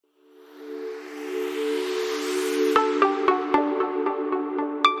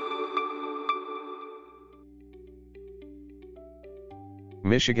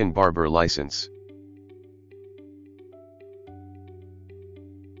Michigan Barber License.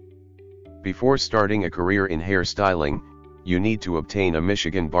 Before starting a career in hairstyling, you need to obtain a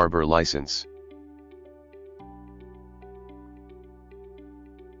Michigan Barber License.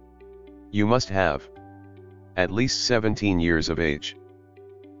 You must have at least 17 years of age,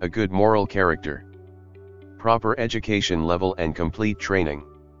 a good moral character, proper education level and complete training,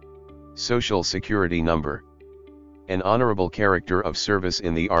 social security number, an honorable character of service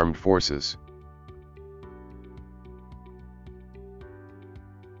in the armed forces.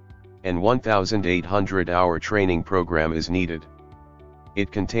 An 1,800-hour training program is needed.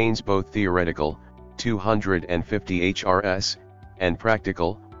 It contains both theoretical, 250 HRS, and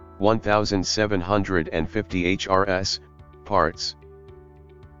practical, 1,750 HRS, parts.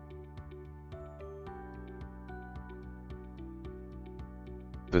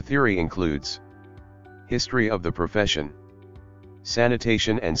 The theory includes history of the profession,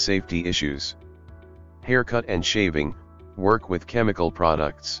 sanitation and safety issues, haircut and shaving, work with chemical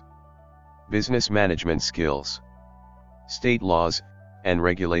products, business management skills, state laws, and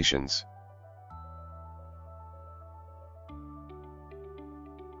regulations.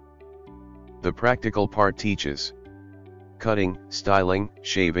 The practical part teaches cutting, styling,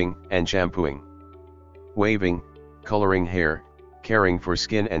 shaving, and shampooing, waving, coloring hair, caring for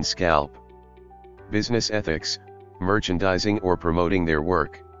skin and scalp, business ethics, merchandising or promoting their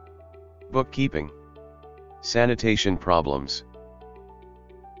work, bookkeeping, sanitation problems.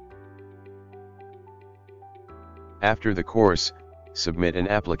 After the course, submit an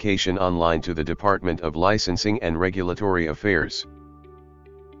application online to the Department of Licensing and Regulatory Affairs.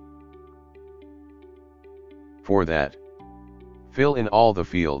 For that, fill in all the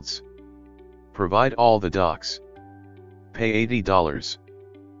fields, provide all the docs, pay $80,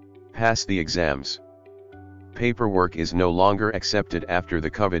 pass the exams. Paperwork is no longer accepted after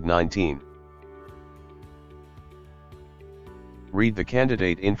the COVID-19. Read the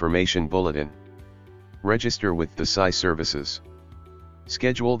Candidate Information Bulletin. Register with the SI services.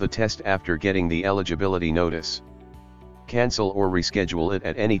 Schedule the test after getting the eligibility notice. Cancel or reschedule it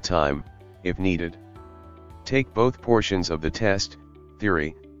at any time, if needed. Take both portions of the test,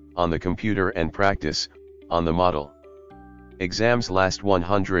 theory, on the computer and practice, on the model. Exams last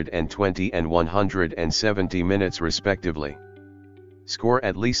 120 and 170 minutes respectively. Score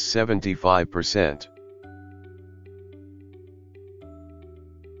at least 75%.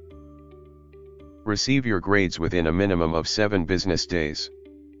 Receive your grades within a minimum of 7 business days.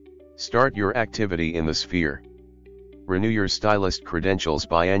 Start your activity in the sphere. Renew your stylist credentials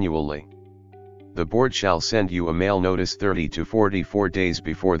biannually. The board shall send you a mail notice 30 to 44 days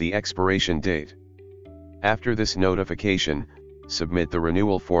before the expiration date. After this notification, submit the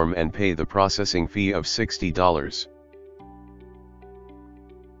renewal form and pay the processing fee of $60.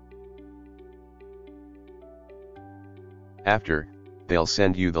 After, they'll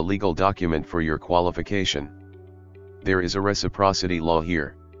send you the legal document for your qualification. There is a reciprocity law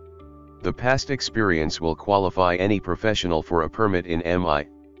here. The past experience will qualify any professional for a permit in MI,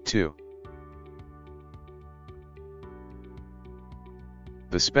 too.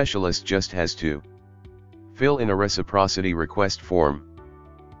 The specialist just has to fill in a reciprocity request form,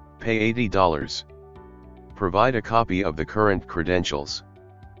 pay $80, provide a copy of the current credentials,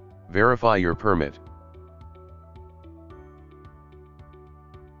 verify your permit.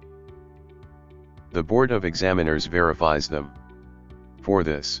 The Board of Examiners verifies them. For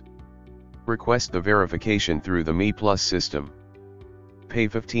this, request the verification through the Me Plus system. Pay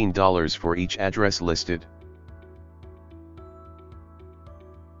 $15 for each address listed.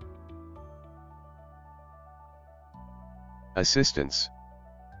 Assistance.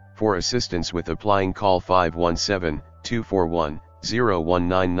 For assistance with applying, call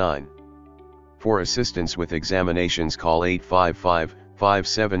 517-241-0199. For assistance with examinations, call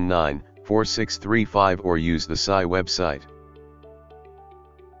 855-579-4635 or use the SI website.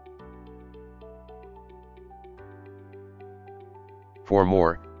 For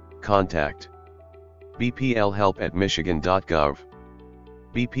more, contact bplhelp@michigan.gov,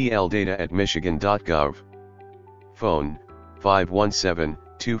 bpldata@michigan.gov. Phone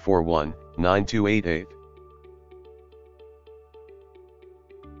 517-241-9288.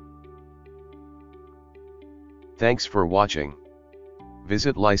 Thanks for watching.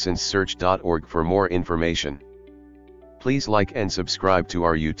 Visit licensesearch.org for more information. Please like and subscribe to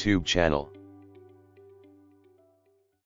our YouTube channel.